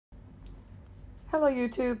Hello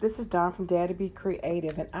YouTube, this is Dawn from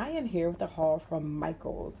DaretoBeCreative, and I am here with a haul from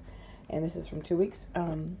Michaels, and this is from 2 weeks.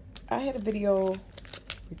 I had a video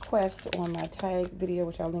request on my tag video,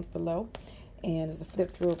 which I'll link below, and it's a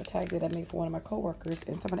flip through of a tag that I made for one of my coworkers,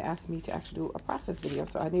 and somebody asked me to actually do a process video,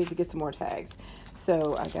 so I needed to get some more tags.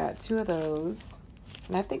 So I got 2 of those,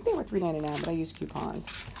 and I think they were $3.99, but I used coupons.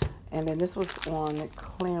 And then this was on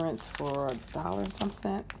clearance for $1 some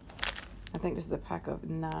cent. I think this is a pack of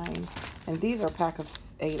 9. And these are a pack of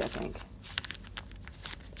 8, I think.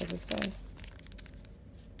 Does it say?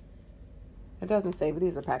 It doesn't say, but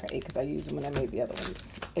these are a pack of 8 because I used them when I made the other ones.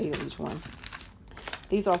 8 of each one.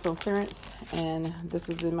 These are also on clearance. And this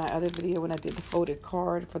is in my other video when I did the folded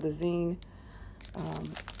card for the zine.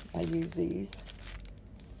 I use these.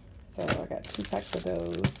 So I got 2 packs of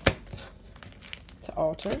those to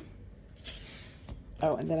alter.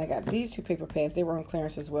 Oh, and then I got these 2 paper pads. They were on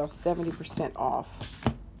clearance as well, 70% off.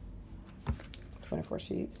 24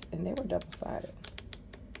 sheets, and they were double-sided.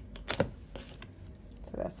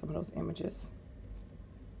 So that's some of those images.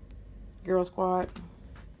 Girl Squad.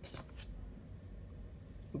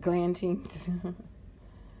 Glam Teens.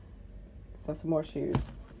 So some more shoes.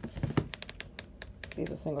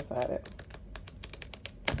 These are single-sided.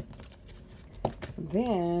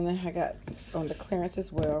 Then I got on the clearance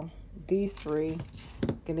as well. These 3,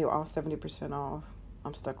 again, they were all 70% off.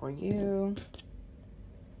 I'm Stuck on You,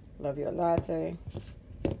 Love Your Latte,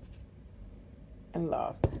 and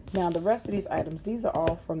Love. Now, the rest of these items, these are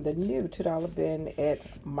all from the new $2 bin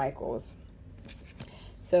at Michaels.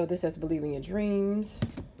 So this says Believe in Your Dreams,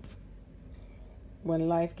 When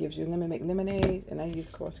Life Gives You Lemon, Make Lemonade, and I use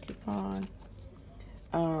course coupon.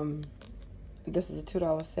 This is a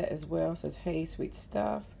 $2 set as well. It says Hey Sweet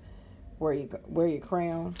Stuff, Wear Your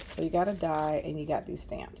Crown. So you got a die and you got these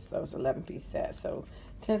stamps. So it's an 11-piece set. So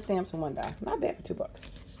 10 stamps and 1 die. Not bad for $2.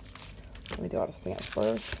 Let me do all the stamps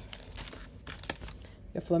first.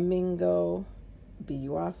 Your Flamingo, Be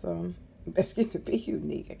You Awesome. Excuse me, Be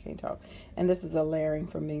Unique. I can't talk. And this is a layering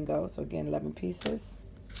flamingo. So again, 11 pieces.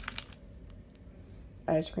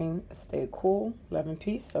 Ice Cream, Stay Cool, 11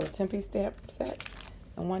 piece. So a 10-piece stamp set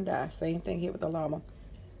and 1 die. Same thing here with the llama.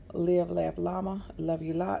 Live, Laugh, Llama, Love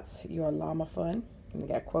You Lots, Your Llama Fun. And we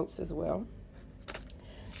got quotes as well.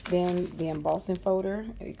 Then the embossing folder.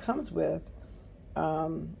 It comes with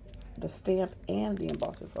the stamp and the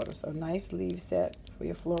embossing folder. So nice leaf set for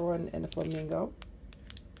your floral and the flamingo.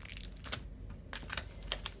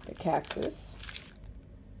 The cactus.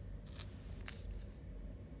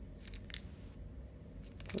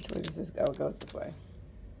 Which way does this go? It goes this way.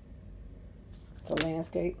 It's a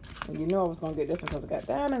landscape. And you know I was going to get this one because it got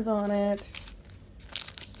diamonds on it.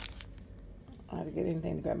 I had to get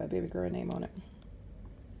anything to grab my baby girl name on it.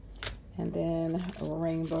 And then a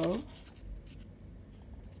rainbow.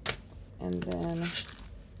 And then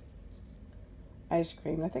ice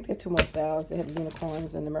cream. I think they had 2 more styles. They had the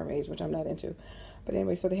unicorns and the mermaids, which I'm not into. But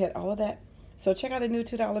anyway, so they had all of that. So check out the new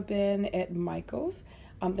 $2 bin at Michaels.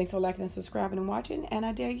 Thanks for liking and subscribing and watching. And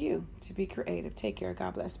I dare you to be creative. Take care.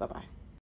 God bless. Bye-bye.